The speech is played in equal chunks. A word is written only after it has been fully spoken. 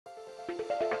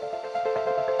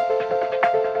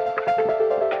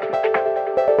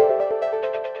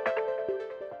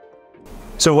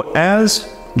So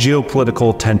as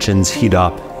geopolitical tensions heat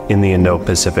up in the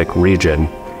Indo-Pacific region,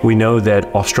 we know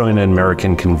that Australian and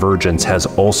American convergence has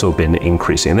also been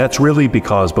increasing. That's really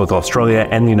because both Australia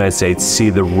and the United States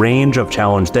see the range of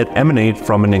challenge that emanate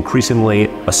from an increasingly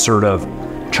assertive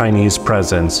Chinese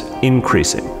presence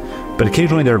increasing. But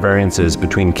occasionally there are variances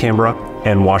between Canberra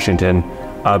and Washington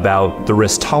about the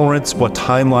risk tolerance, what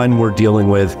timeline we're dealing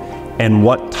with, and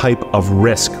what type of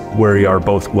risk we are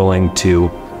both willing to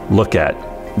look at.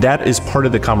 That is part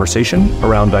of the conversation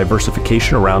around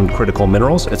diversification around critical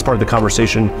minerals. It's part of the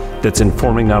conversation that's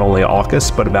informing not only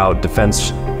AUKUS, but about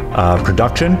defense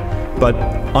production, but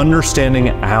understanding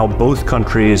how both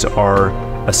countries are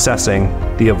assessing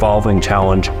the evolving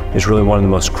challenge is really one of the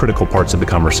most critical parts of the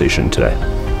conversation today.